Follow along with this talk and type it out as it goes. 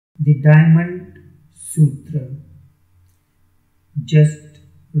The Diamond Sutra. Just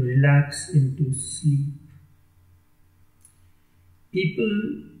relax into sleep.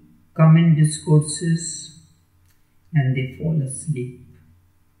 People come in discourses and they fall asleep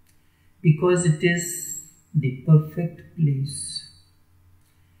because it is the perfect place.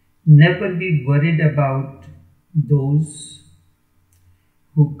 Never be worried about those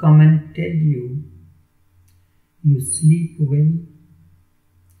who come and tell you sleep well.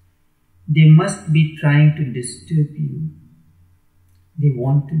 They must be trying to disturb you. They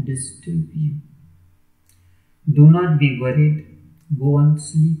want to disturb you. Do not be worried. Go on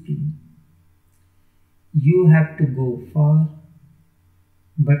sleeping. You have to go far,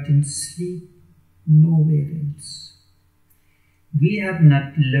 but in sleep, nowhere else. We have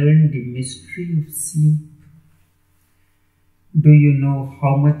not learned the mystery of sleep. Do you know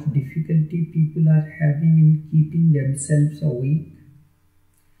how much difficulty people are having in keeping themselves awake?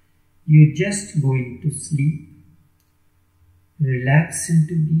 You just go into sleep, relax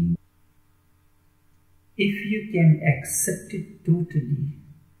into being. If you can accept it totally,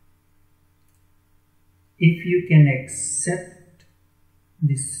 if you can accept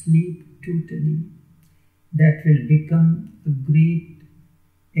the sleep totally, that will become a great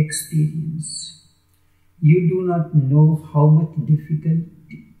experience. You do not know how much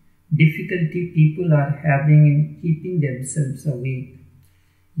difficulty people are having in keeping themselves awake.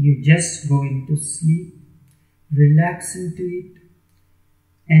 You just go into sleep, relax into it,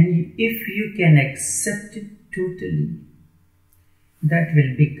 and if you can accept it totally, that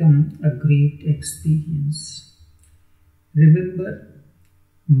will become a great experience. Remember,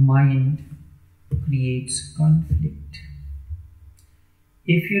 mind creates conflict.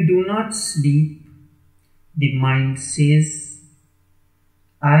 If you do not sleep, the mind says,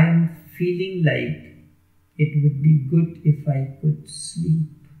 I am feeling like it would be good if I could sleep.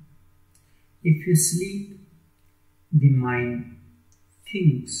 If you sleep, the mind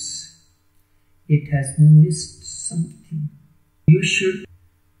thinks it has missed something. You should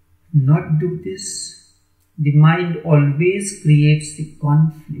not do this. The mind always creates the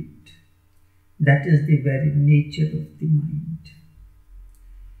conflict. That is the very nature of the mind.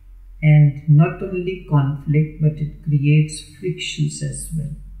 And not only conflict, but it creates frictions as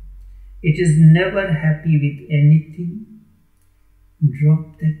well. It is never happy with anything.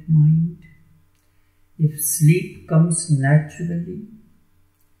 Drop that mind. If sleep comes naturally,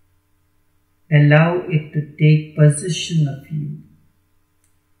 allow it to take possession of you.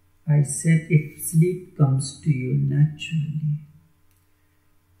 I said if sleep comes to you naturally.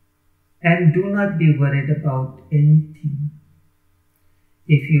 And do not be worried about anything.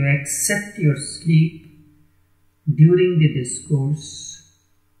 If you accept your sleep during the discourse,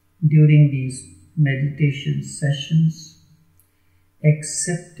 during these meditation sessions,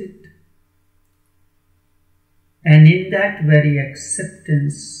 accept it. And in that very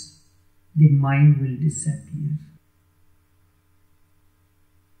acceptance, the mind will disappear.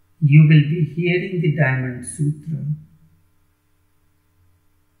 You will be hearing the Diamond Sutra,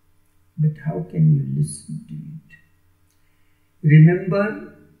 but how can you listen to it?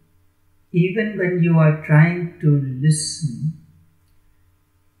 Remember, even when you are trying to listen,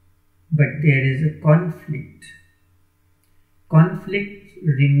 but there is a conflict. Conflict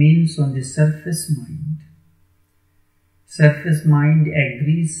remains on the surface mind. Surface mind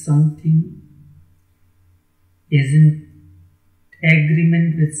agrees something, is in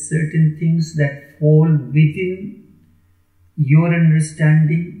agreement with certain things that fall within your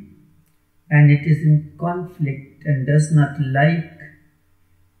understanding, and it is in conflict and does not like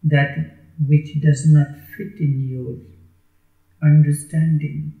that which does not fit in your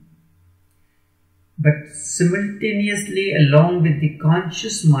understanding. But simultaneously, along with the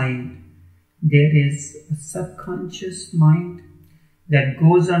conscious mind, there is a subconscious mind that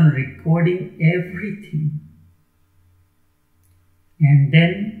goes on recording everything, and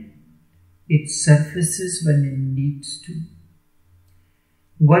then it surfaces when it needs to.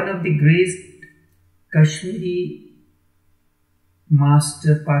 One of the great Kashmiri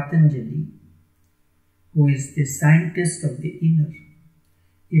master Patanjali, who is the scientist of the inner,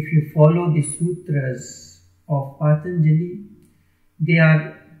 if you follow the sutras of Patanjali, they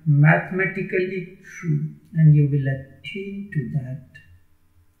are mathematically true, and you will attain to that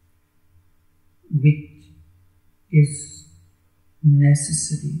which is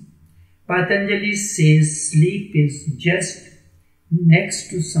necessary. Patanjali says sleep is just next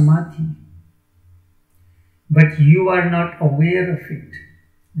to samadhi, but you are not aware of it.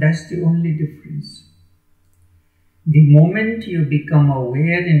 That's the only difference. The moment you become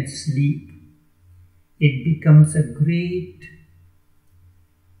aware in sleep, it becomes a great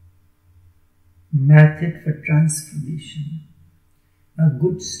method for transformation. A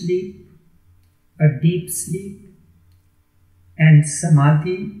good sleep, a deep sleep, and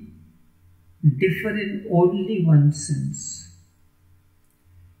samadhi differ in only one sense.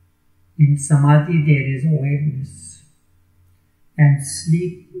 In samadhi there is awareness, and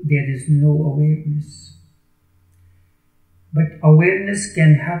sleep there is no awareness. But awareness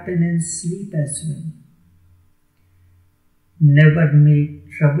can happen in sleep as well. Never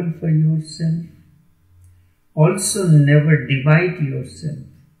make trouble for yourself. Also never divide yourself.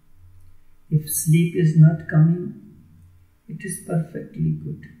 If sleep is not coming, it is perfectly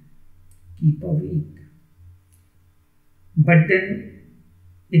good. Keep awake. But then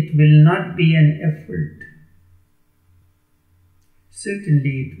it will not be an effort.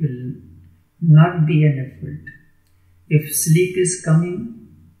 Certainly it will not be an effort. If sleep is coming,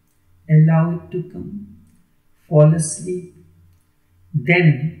 allow it to come. Fall asleep.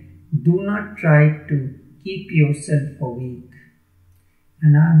 Then do not try to keep yourself awake.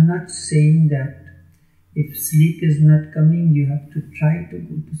 And I am not saying that if sleep is not coming, you have to try to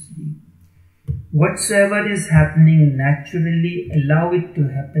go to sleep. Whatsoever is happening naturally, allow it to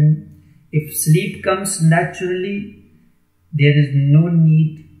happen. If sleep comes naturally, there is no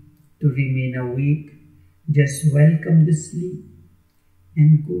need to remain awake. Just welcome the sleep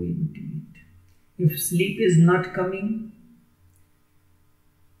and go into it. If sleep is not coming,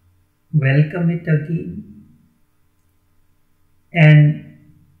 welcome it again and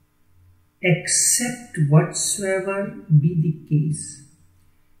accept whatsoever be the case.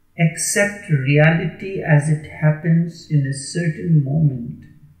 Accept reality as it happens in a certain moment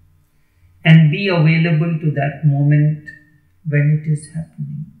and be available to that moment when it is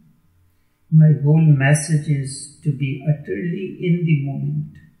happening. My whole message is to be utterly in the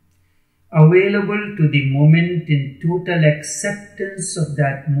moment, available to the moment in total acceptance of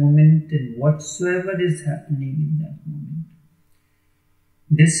that moment and whatsoever is happening in that moment.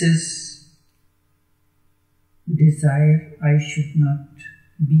 This is desire. I should not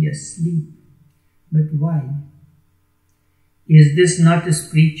be asleep. But why? Is this not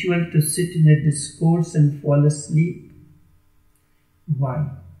spiritual to sit in a discourse and fall asleep?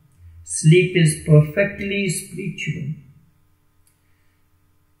 Why? Sleep is perfectly spiritual.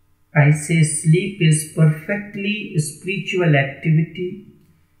 I say sleep is perfectly spiritual activity,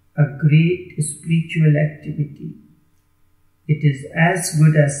 a great spiritual activity. It is as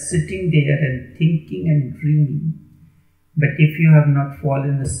good as sitting there and thinking and dreaming. But if you have not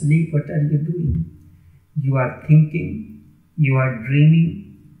fallen asleep, what are you doing? You are thinking, you are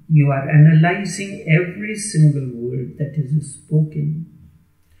dreaming, you are analyzing every single word that is spoken,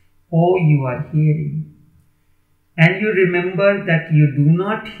 or you are hearing. And you remember that you do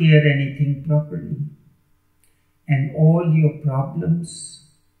not hear anything properly. And all your problems,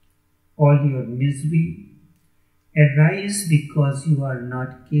 all your misery arise because you are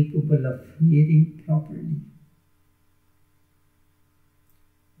not capable of hearing properly.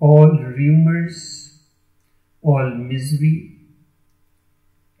 All rumors, all misery,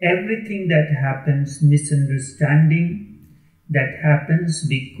 everything that happens, misunderstanding, that happens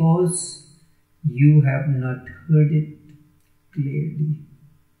because you have not heard it clearly.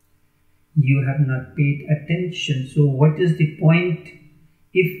 You have not paid attention. So what is the point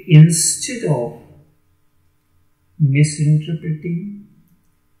if instead of misinterpreting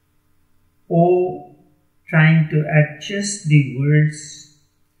or trying to adjust the words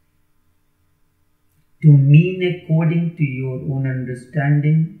to mean according to your own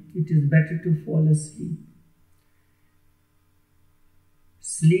understanding, it is better to fall asleep.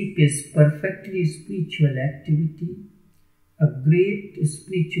 Sleep is perfectly spiritual activity, a great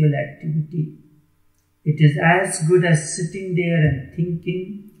spiritual activity. It is as good as sitting there and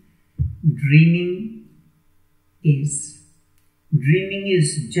thinking. Dreaming is. Dreaming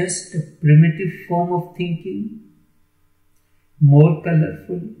is just a primitive form of thinking, more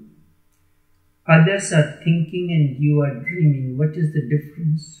colorful. Others are thinking and you are dreaming. What is the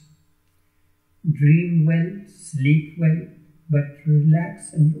difference? Dream well, sleep well, but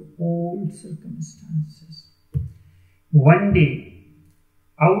relax under all circumstances. One day,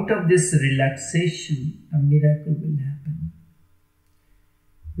 out of this relaxation, a miracle will happen.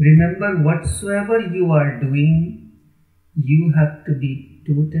 Remember, whatsoever you are doing, you have to be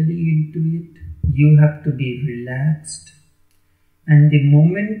totally into it. You have to be relaxed. And the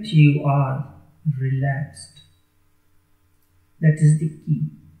moment you are relaxed, that is the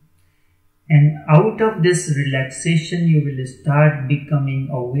key. And out of this relaxation, you will start becoming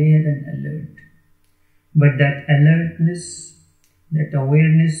aware and alert. But that alertness, that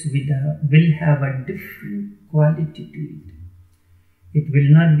awareness will have a different quality to it. It will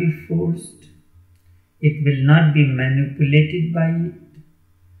not be forced. It will not be manipulated by it.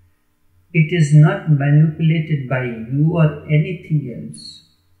 It is not manipulated by you or anything else.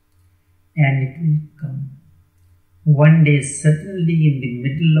 And it will come. One day, suddenly in the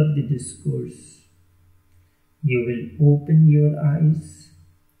middle of the discourse, you will open your eyes,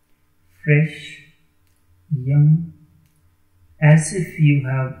 fresh, young, as if you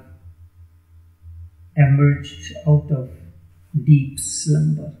have emerged out of deep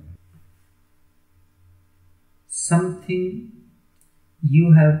slumber. Something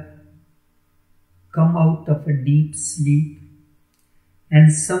you have come out of a deep sleep,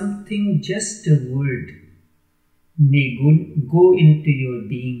 and something, just a word, may go into your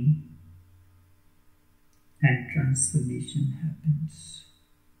being, and transformation happens.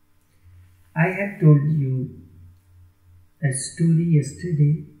 I had told you a story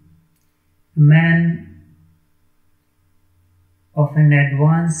yesterday. A man of an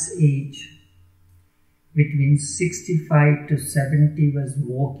advanced age, between 65 to 70, was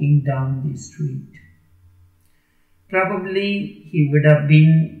walking down the street. Probably he would have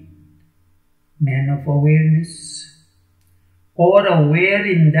been man of awareness, or aware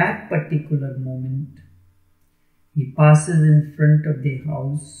in that particular moment. He passes in front of the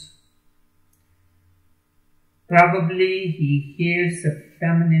house. Probably he hears a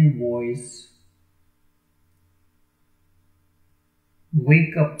feminine voice,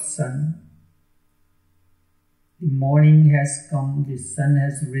 "Wake up, son. The morning has come, the sun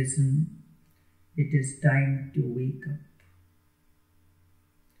has risen. It is time to wake up."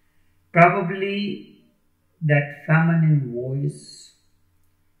 Probably that feminine voice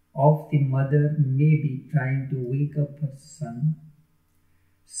of the mother may be trying to wake up her son.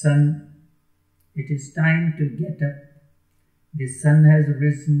 "Son, it is time to get up. The sun has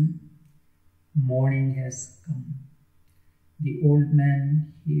risen. Morning has come." The old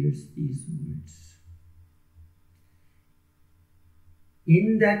man hears these words.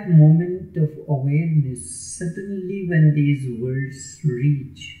 In that moment of awareness, suddenly when these words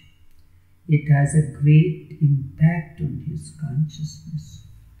reach, it has a great impact on his consciousness.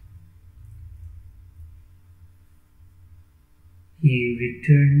 He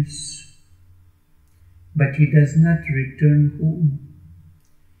returns, but he does not return home.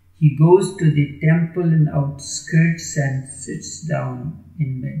 He goes to the temple in outskirts and sits down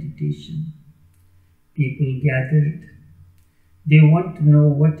in meditation. People gathered. They want to know,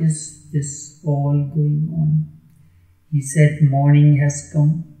 what is this all going on? He said, "Morning has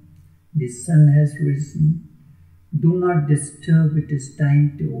come. The sun has risen. Do not disturb. It is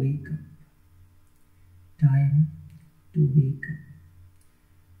time to wake up. Time to wake up."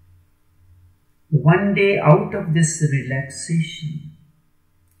 One day, out of this relaxation,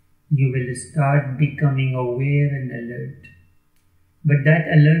 you will start becoming aware and alert. But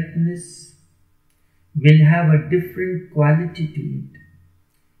that alertness will have a different quality to it.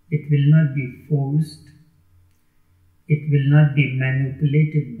 It will not be forced. It will not be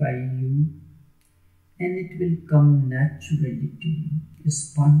manipulated by you. And it will come naturally to you,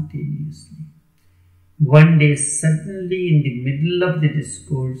 spontaneously. One day, suddenly in the middle of the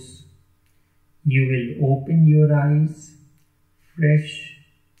discourse, you will open your eyes, fresh,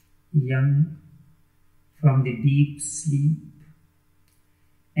 young, from the deep sleep,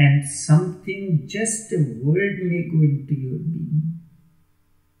 and something, just a word, may go into your being.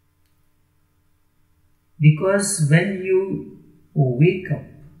 Because when you wake up,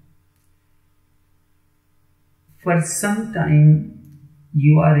 for some time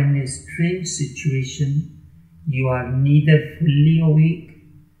you are in a strange situation. You are neither fully awake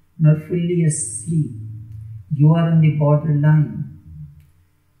nor fully asleep. You are on the borderline.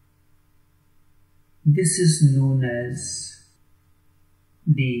 This is known as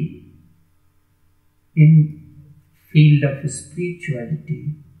in field of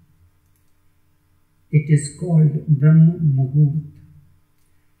spirituality, it is called Brahma Muhurt,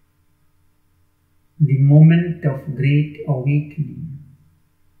 the moment of great awakening.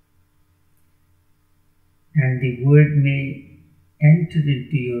 And the word may enter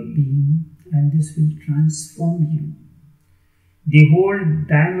into your being, and this will transform you. The whole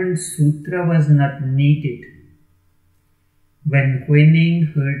Diamond Sutra was not needed. When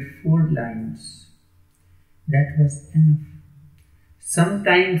Huining heard 4 lines, that was enough.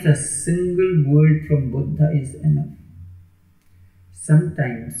 Sometimes a single word from Buddha is enough.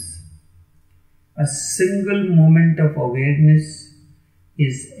 Sometimes a single moment of awareness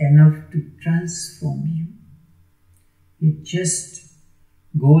is enough to transform you. It just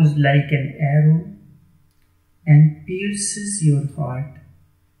goes like an arrow and pierces your heart.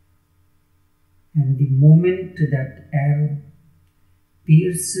 And the moment that arrow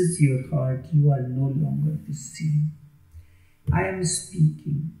pierces your heart, you are no longer the same. I am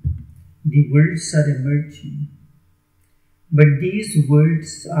speaking. The words are emerging. But these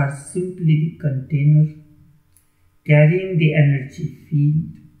words are simply the container carrying the energy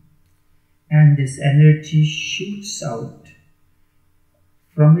field, and this energy shoots out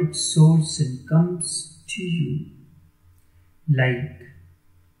from its source and comes to you like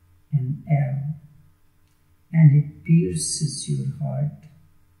an arrow, and it pierces your heart,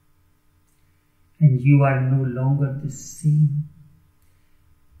 and you are no longer the same.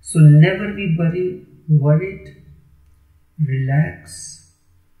 So never be worried, relax,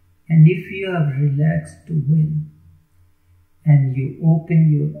 and if you have relaxed well and you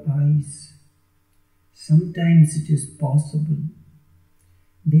open your eyes, sometimes it is possible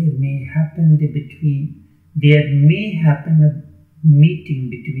there may happen a meeting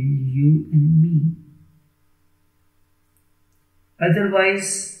between you and me.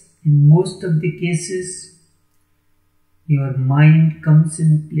 Otherwise, in most of the cases, your mind comes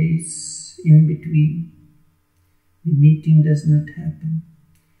in place in between. The meeting does not happen.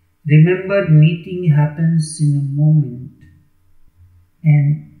 Remember, meeting happens in a moment,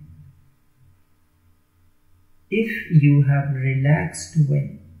 and if you have relaxed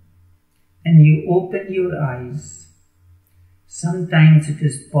well and you open your eyes, sometimes it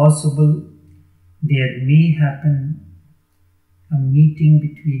is possible there may happen a meeting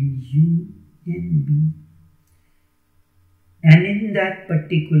between you and me. And in that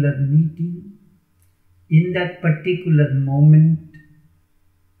particular meeting, in that particular moment,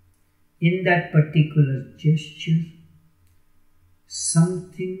 in that particular gesture,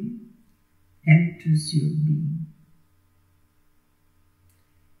 something enters your being.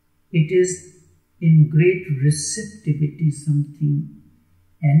 It is in great receptivity something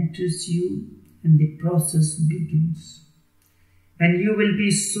enters you and the process begins. And you will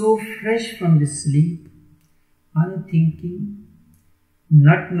be so fresh from the sleep, unthinking,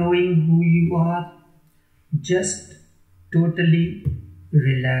 not knowing who you are, just totally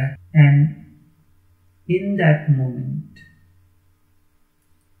relaxed. And in that moment,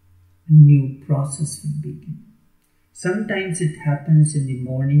 a new process will begin. Sometimes it happens in the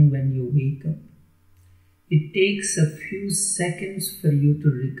morning when you wake up. It takes a few seconds for you to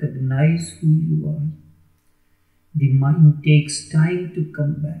recognize who you are. The mind takes time to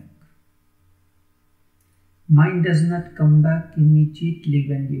come back. Mind does not come back immediately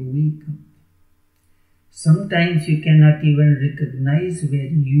when you wake up. Sometimes you cannot even recognize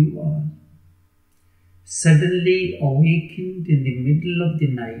where you are. Suddenly awakened in the middle of the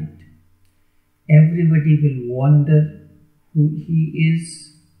night, everybody will wonder who he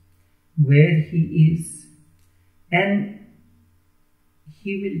is, where he is, and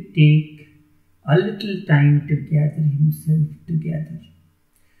he will take a little time to gather himself together.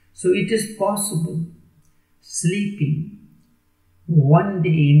 So it is possible, sleeping, one day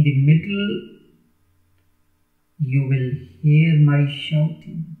in the middle, you will hear my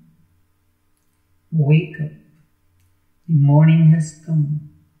shouting, wake up, the morning has come,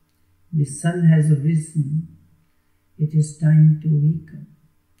 the sun has risen, it is time to wake up.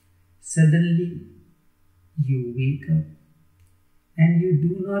 Suddenly, you wake up and you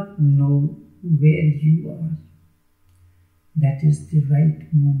do not know where you are. That is the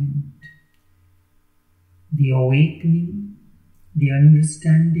right moment. The awakening, the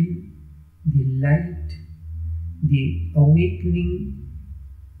understanding, the light, the awakening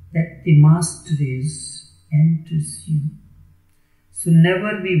that the Master is enters you. So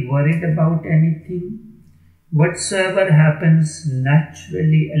never be worried about anything. Whatsoever happens,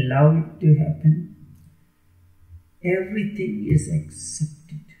 naturally allow it to happen. Everything is accepted.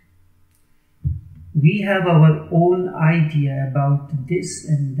 We have our own idea about this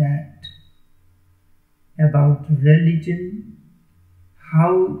and that, about religion,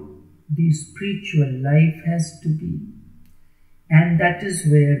 how the spiritual life has to be. And that is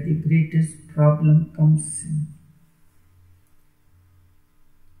where the greatest problem comes in.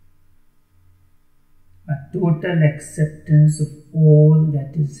 A total acceptance of all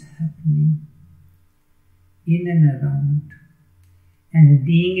that is happening in and around, and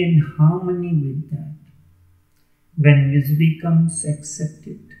being in harmony with that. When misery comes, accept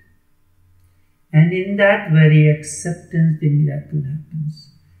it. And in that very acceptance, the miracle happens.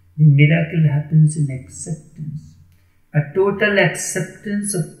 The miracle happens in acceptance. A total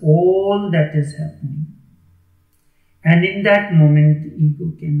acceptance of all that is happening. And in that moment, the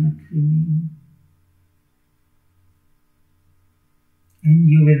ego cannot remain. And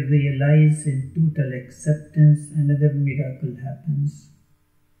you will realize in total acceptance, another miracle happens.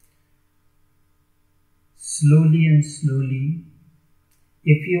 Slowly and slowly,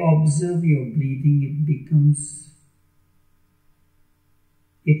 If you observe your breathing,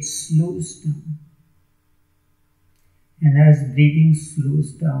 it slows down. And as breathing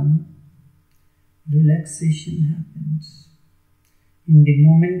slows down, relaxation happens. In the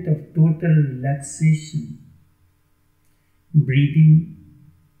moment of total relaxation, breathing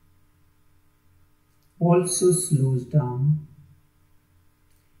also slows down,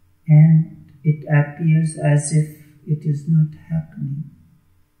 and it appears as if it is not happening.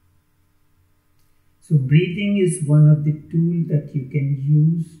 So breathing is one of the tools that you can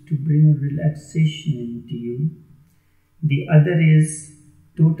use to bring relaxation into you. The other is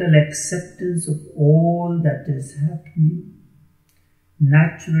total acceptance of all that is happening.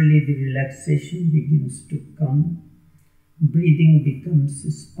 Naturally, the relaxation begins to come. Breathing becomes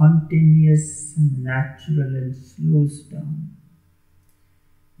spontaneous and natural and slows down.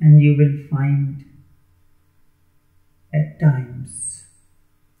 And you will find at times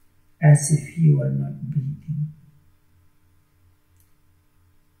as if you are not breathing.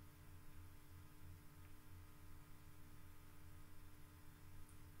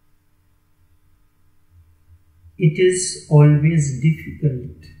 It is always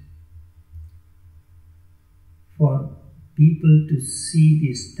difficult for people to see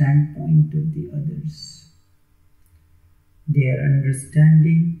the standpoint of the others, their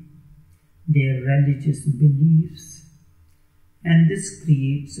understanding, their religious beliefs, and this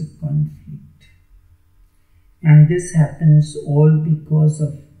creates a conflict. And this happens all because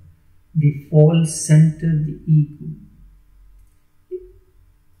of the false center, the ego.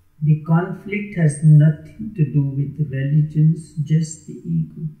 The conflict has nothing to do with religions, just the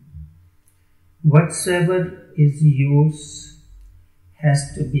ego. Whatsoever is yours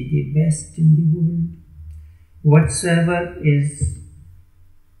has to be the best in the world. Whatsoever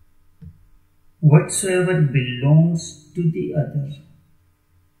belongs to the other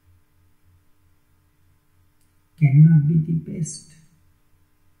cannot be the best,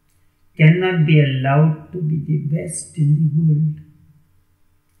 cannot be allowed to be the best in the world.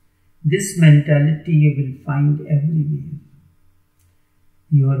 This mentality you will find everywhere.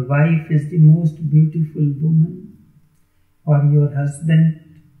 Your wife is the most beautiful woman, or your husband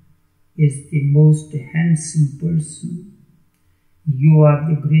is the most handsome person. You are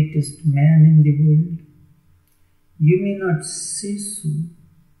the greatest man in the world. You may not say so,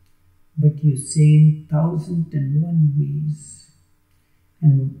 but you say in 1,001 ways.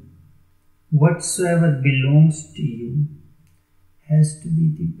 And whatsoever belongs to you has to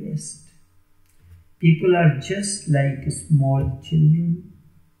be the best. People are just like small children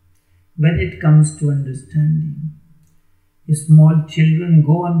when it comes to understanding. Small children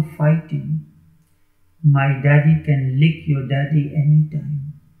go on fighting. My daddy can lick your daddy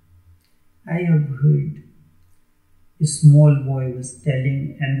anytime. I have heard a small boy was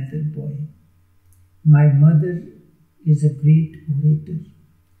telling another boy, my mother is a great orator.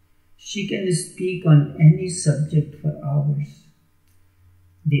 She can speak on any subject for hours.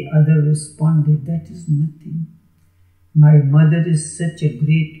 The other responded, that is nothing. My mother is such a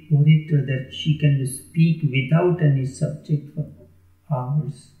great orator that she can speak without any subject for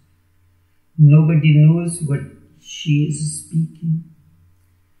hours. Nobody knows what she is speaking.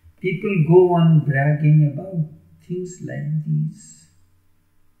 People go on bragging about things like these,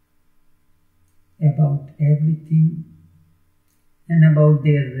 about everything, and about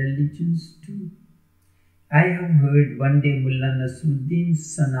their religions too. I have heard one day Mullah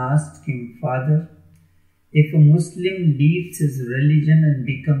Nasruddin's son asked him, Father, if a Muslim leaves his religion and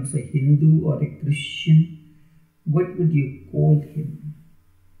becomes a Hindu or a Christian, what would you call him?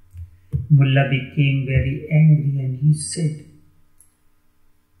 Mullah became very angry and he said,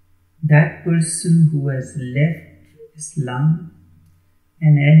 that person who has left Islam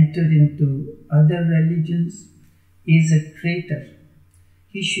and entered into other religions is a traitor.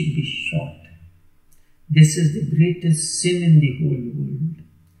 He should be shot. This is the greatest sin in the whole world,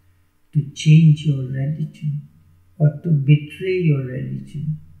 to change your religion or to betray your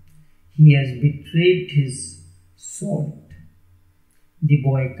religion. He has betrayed his salt. The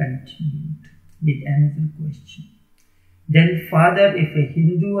boy continued with another question. Then, Father, if a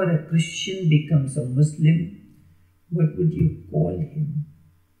Hindu or a Christian becomes a Muslim, what would you call him?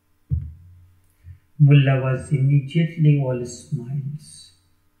 Mullah was immediately all smiles.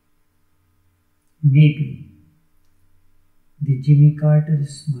 Maybe the Jimmy Carter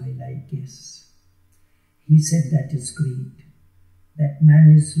smile, I guess. He said, that is great. That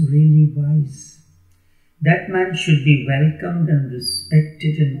man is really wise. That man should be welcomed and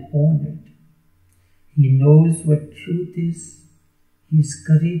respected and honored. He knows what truth is. He is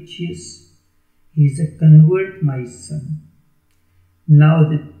courageous. He is a convert, my son. Now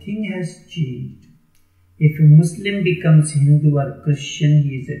the thing has changed. If a Muslim becomes Hindu or Christian,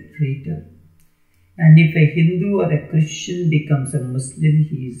 he is a traitor. And if a Hindu or a Christian becomes a Muslim,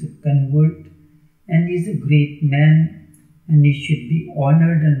 he is a convert and he is a great man and he should be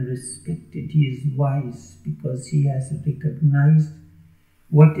honored and respected. He is wise because he has recognized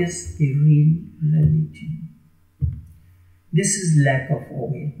what is the real religion. This is lack of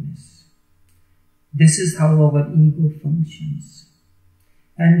awareness. This is how our ego functions.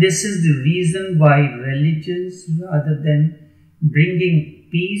 And this is the reason why religions, rather than bringing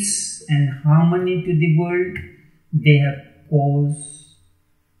peace and harmony to the world, they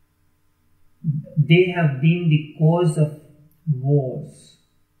have been the cause of wars.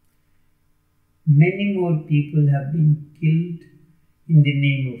 Many more people have been killed in the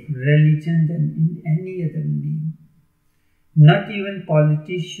name of religion than in any other name. Not even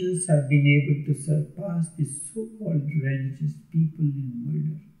politicians have been able to surpass the so-called religious people in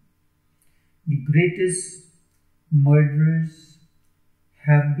murder. The greatest murderers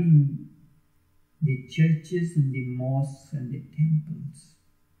have been the churches and the mosques and the temples.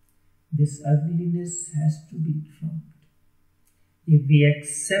 This ugliness has to be dropped. If we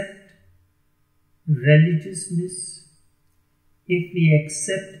accept religiousness, if we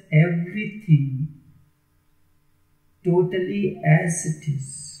accept everything totally as it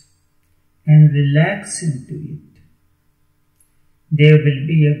is and relax into it, there will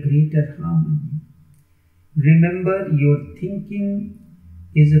be a greater harmony. Remember, your thinking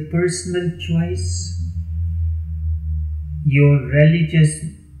is a personal choice. Your religious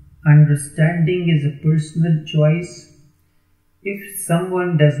understanding is a personal choice. If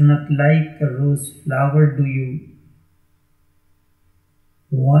someone does not like a rose flower, do you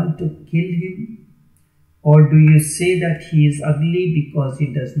want to kill him? Or do you say that he is ugly because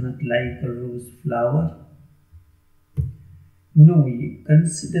he does not like a rose flower? No, you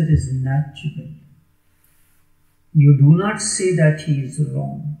consider it natural. You do not say that he is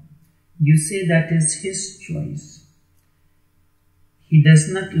wrong. You say that is his choice. He does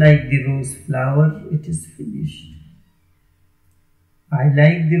not like the rose flower, it is finished. I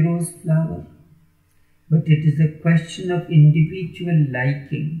like the rose flower, but it is a question of individual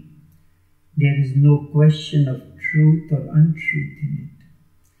liking. There is no question of truth or untruth in it.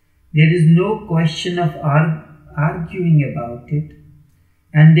 There is no question of arguing about it.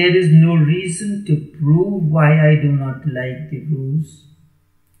 And there is no reason to prove why I do not like the rose.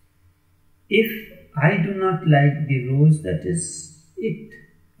 If I do not like the rose, that is it.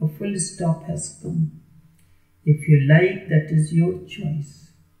 A full stop has come. If you like, that is your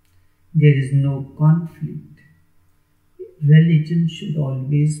choice. There is no conflict. Religion should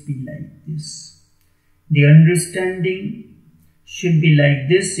always be like this. The understanding should be like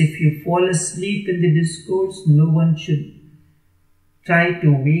this. If you fall asleep in the discourse, no one should try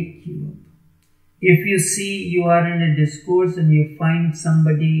to wake you up. If you see you are in a discourse and you find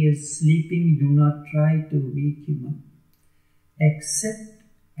somebody is sleeping, do not try to wake him up. Accept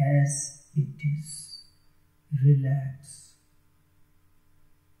as it is. Relax.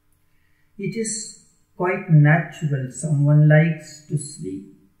 It is quite natural. Someone likes to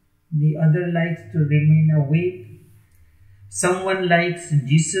sleep. The other likes to remain awake. Someone likes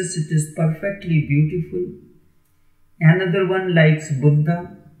Jesus. It is perfectly beautiful. Another one likes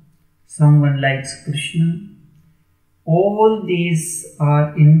Buddha. Someone likes Krishna. All these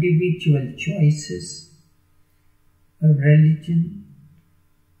are individual choices. A religion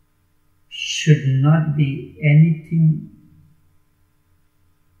should not be anything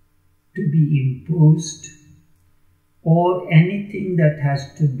to be imposed or anything that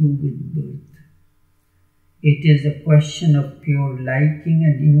has to do with birth. It is a question of pure liking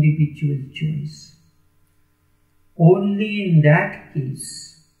and individual choice. Only in that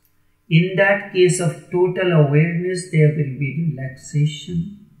case of total awareness, there will be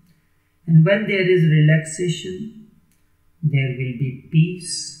relaxation. And when there is relaxation, there will be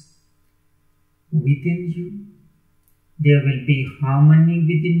peace within you. There will be harmony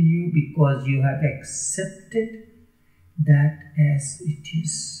within you because you have accepted that as it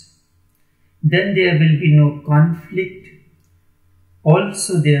is. Then there will be no conflict.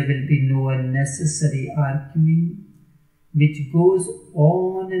 Also, there will be no unnecessary arguing, which goes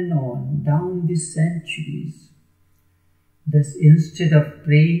on and on down the centuries. Thus, instead of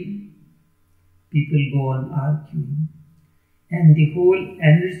praying, people go on arguing. And the whole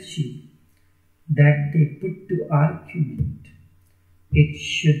energy that they put to argument, it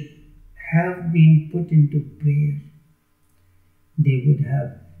should have been put into prayer. They would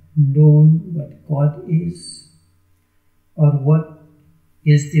have known what God is or what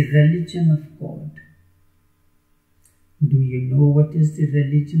is the religion of God. Do you know what is the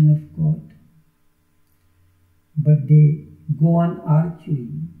religion of God? But they go on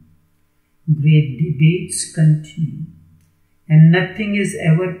arguing. Great debates continue. And nothing is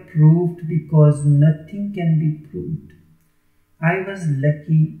ever proved because nothing can be proved. I was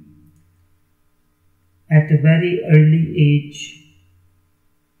lucky at a very early age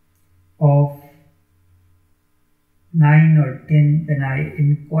of 9 or 10 when I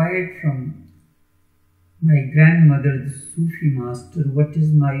inquired from my grandmother, the Sufi master, what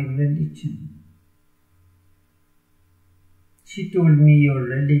is my religion? She told me your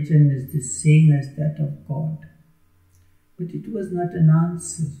religion is the same as that of God. But it was not an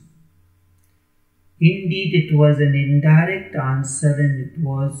answer. Indeed, it was an indirect answer, and it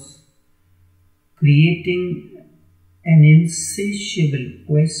was creating an insatiable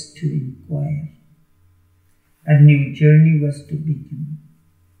quest to inquire. A new journey was to begin.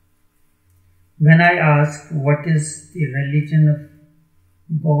 When I asked what is the religion of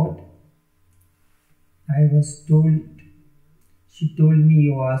God, she told me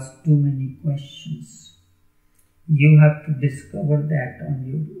you ask too many questions. You have to discover that on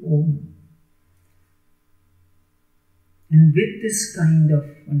your own. And with this kind of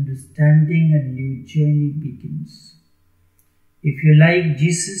understanding, a new journey begins. If you like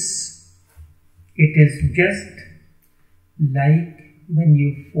Jesus, it is just like when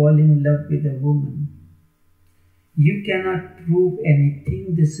you fall in love with a woman. You cannot prove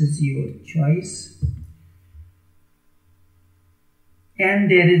anything, this is your choice.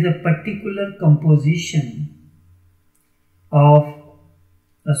 And there is a particular composition of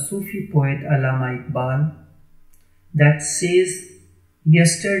a Sufi poet, Allama Iqbal, that says,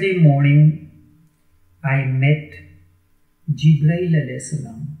 yesterday morning I met Jibreel alayhi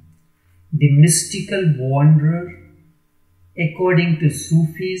salam, the mystical wanderer, according to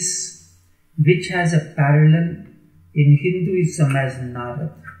Sufis, which has a parallel in Hinduism as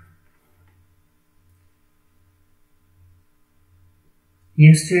Narad.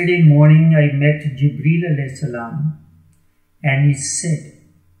 Yesterday morning I met Jibreel alayhi salam, and he said,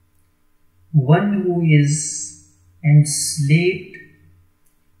 one who is enslaved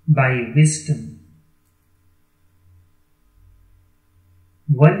by wisdom,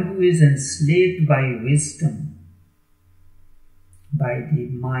 one who is enslaved by wisdom, by the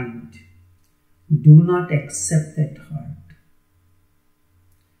mind, do not accept that heart.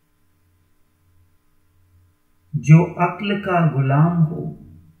 जो अक्ल का गुलाम हो,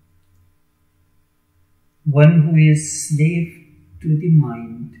 one who is slave to the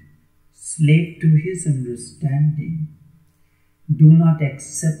mind, slave to his understanding, do not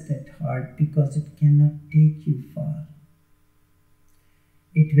accept that heart because it cannot take you far.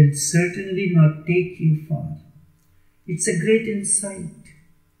 It will certainly not take you far. It's a great insight.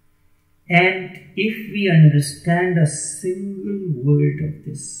 And if we understand a single word of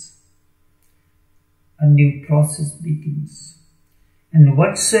this, a new process begins. And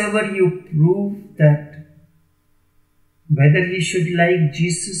whatsoever you prove that whether he should like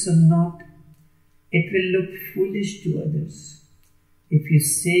Jesus or not, it will look foolish to others. If you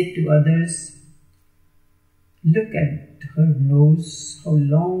say to others, look at her nose, how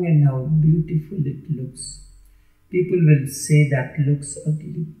long and how beautiful it looks, people will say that looks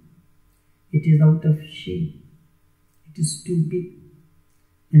ugly. It is out of shape. It is too big.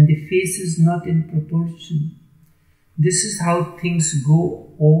 And the face is not in proportion. This is how things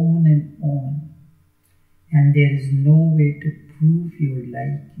go on and on. And there is no way to prove your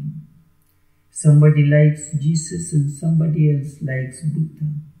liking. Somebody likes Jesus and somebody else likes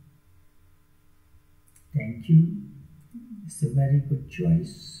Buddha. Thank you. It's a very good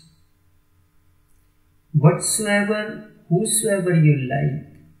choice. Whosoever you like,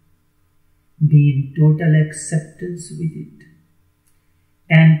 be in total acceptance with it.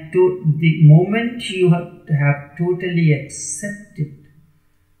 And the moment you have totally accepted,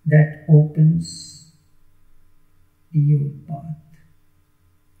 that opens your path.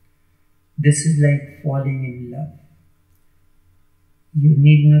 This is like falling in love. You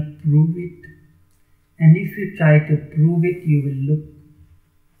need not prove it. And if you try to prove it, you will look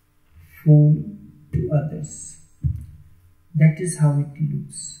fool to others. That is how it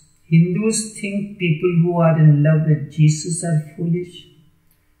looks. Hindus think people who are in love with Jesus are foolish.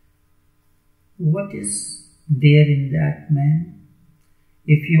 What is there in that man?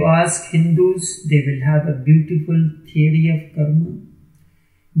 If you ask Hindus, they will have a beautiful theory of karma.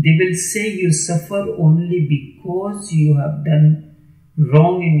 They will say you suffer only because you have done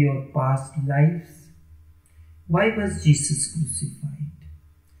wrong in your past lives. Why was Jesus crucified?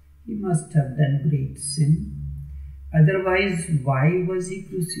 He must have done great sin. Otherwise, why was he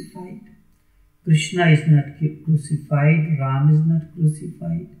crucified? Krishna is not crucified, Ram is not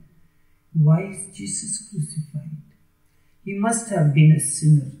crucified. Why is Jesus crucified? He must have been a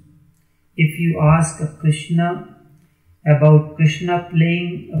sinner. If you ask a Krishna about Krishna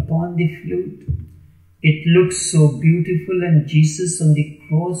playing upon the flute, it looks so beautiful and Jesus on the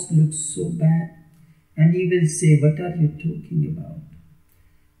cross looks so bad. And he will say, what are you talking about?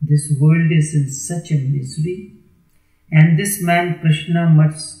 This world is in such a misery. And this man Krishna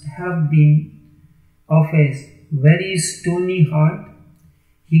must have been of a very stony heart.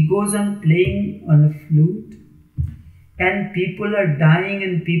 He goes on playing on a flute and people are dying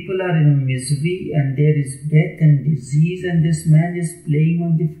and people are in misery and there is death and disease and this man is playing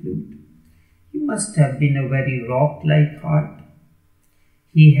on the flute. He must have been a very rock-like heart.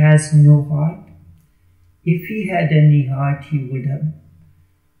 He has no heart. If he had any heart, he would have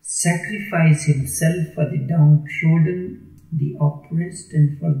sacrificed himself for the downtrodden, the oppressed,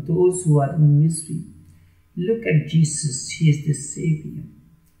 and for those who are in misery. Look at Jesus. He is the Savior.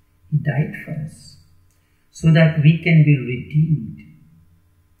 He died for us so that we can be redeemed.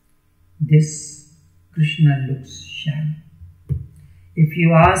 This Krishna looks shallow. If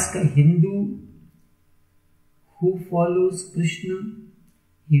you ask a Hindu who follows Krishna,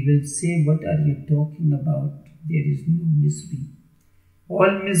 he will say, what are you talking about? There is no misery.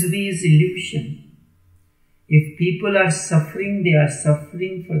 All misery is illusion. If people are suffering, they are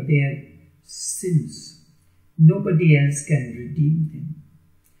suffering for their sins. Nobody else can redeem them.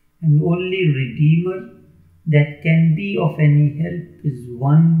 And only Redeemer that can be of any help is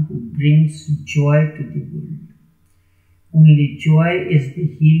one who brings joy to the world. Only joy is the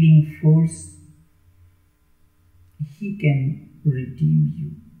healing force. He can redeem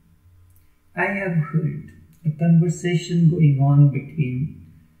you. I have heard a conversation going on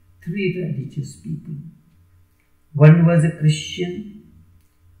between three religious people. One was a Christian,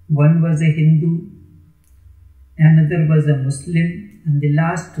 one was a Hindu, another was a Muslim, and the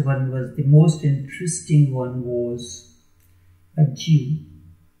last one was the most interesting one was a Jew.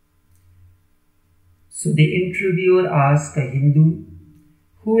 So the interviewer asked a Hindu,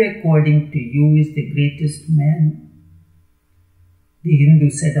 who according to you is the greatest man? The Hindu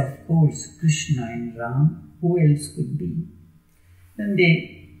said, of course, Krishna and Ram. Who else could be? Then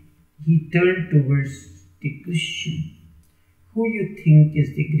he turned towards the Christian. Who you think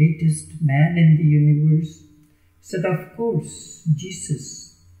is the greatest man in the universe? He said, of course,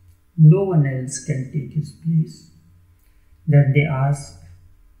 Jesus. No one else can take his place. Then they asked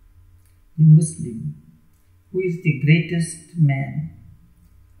the Muslim, who is the greatest man?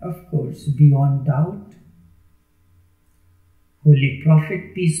 Of course, beyond doubt, Holy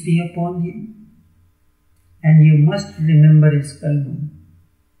Prophet, peace be upon him. And you must remember his kalma.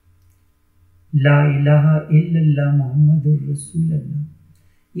 La ilaha illallah Muhammadur Rasulullah.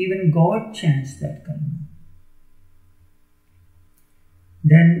 Even God chants that kalma.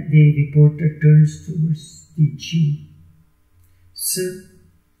 Then the reporter turns towards the Jew. Sir,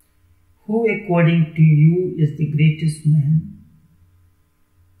 who according to you is the greatest man?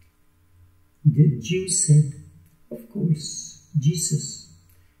 The Jew said, of course, Jesus,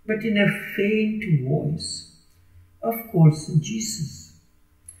 but in a faint voice. Of course, Jesus.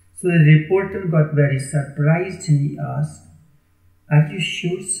 So the reporter got very surprised and he asked, are you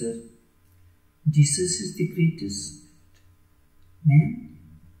sure, sir? Jesus is the greatest man?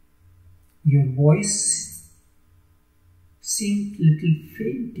 Your voice seemed little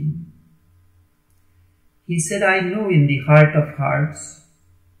fainting. He said, I know in the heart of hearts,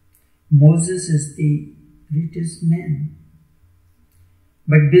 Moses is the greatest man.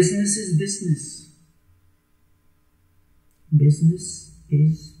 But business is business. Business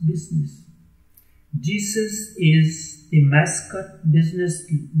is business. Jesus is the business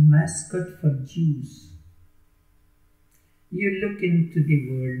mascot for Jews. You look into the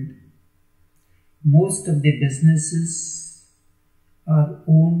world, most of the businesses are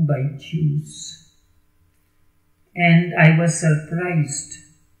owned by Jews. And I was surprised.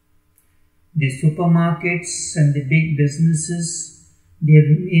 The supermarkets and the big businesses, they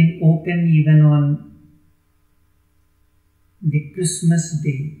remain open even on the Christmas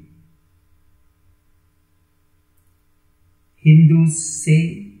day. Hindus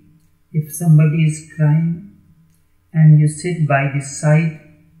say, if somebody is crying and you sit by the side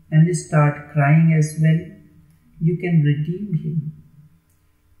and start crying as well, you can redeem him.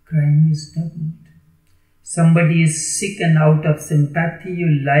 Crying is doubled. Somebody is sick and out of sympathy,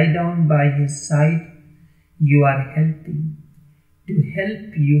 you lie down by his side, you are helping. To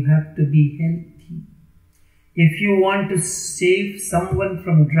help, you have to be healthy. If you want to save someone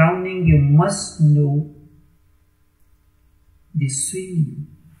from drowning, you must know the swimming.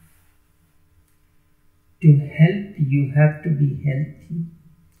 To help, you have to be healthy.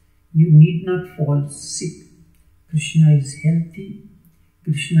 You need not fall sick. Krishna is healthy.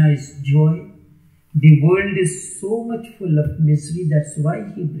 Krishna is joy. The world is so much full of misery, that's why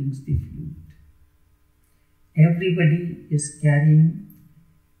he brings the flute. Everybody is carrying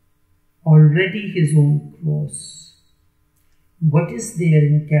already his own cross. What is there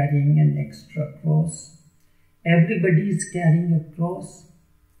in carrying an extra cross? Everybody is carrying a cross.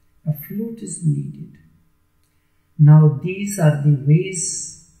 A flute is needed. Now these are the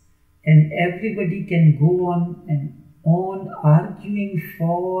ways, and everybody can go on and on arguing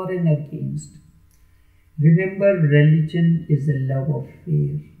for and against. Remember, religion is a love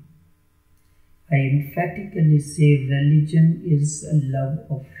affair. I emphatically say religion is a love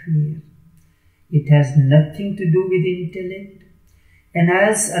affair. It has nothing to do with intellect. And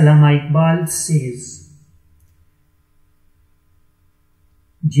as Allama Iqbal says,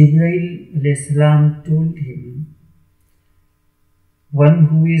 Jibreel alayhi salam told him, one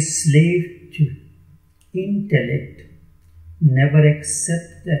who is slave to intellect never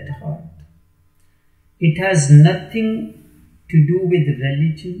accepts that heart. It has nothing to do with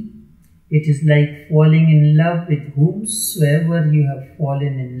religion. It is like falling in love with whomsoever you have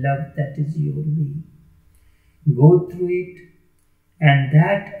fallen in love, that is your way. Go through it, and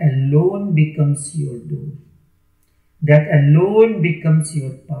that alone becomes your door. That alone becomes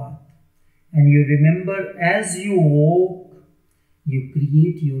your path. And you remember, as you walk, you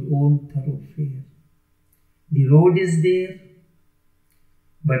create your own thoroughfare. The road is there,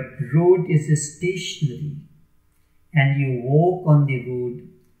 but road is stationary, and you walk on the road.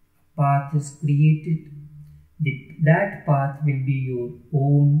 A path is created. That path will be your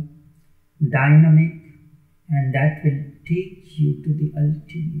own dynamic, and that will take you to the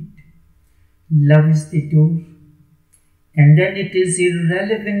ultimate. Love is the door, and then it is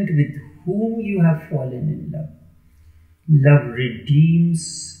irrelevant with whom you have fallen in love. Love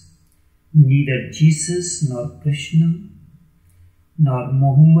redeems. Neither Jesus nor Krishna nor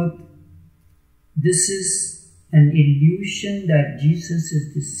Muhammad. This is an illusion that Jesus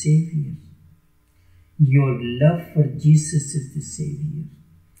is the Savior. Your love for Jesus is the Savior.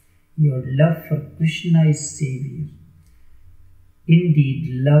 Your love for Krishna is Savior.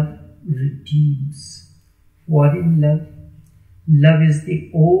 Indeed, love redeems. For in love, love is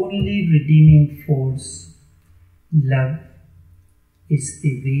the only redeeming force. Love is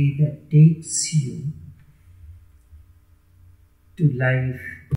the way that takes you to life.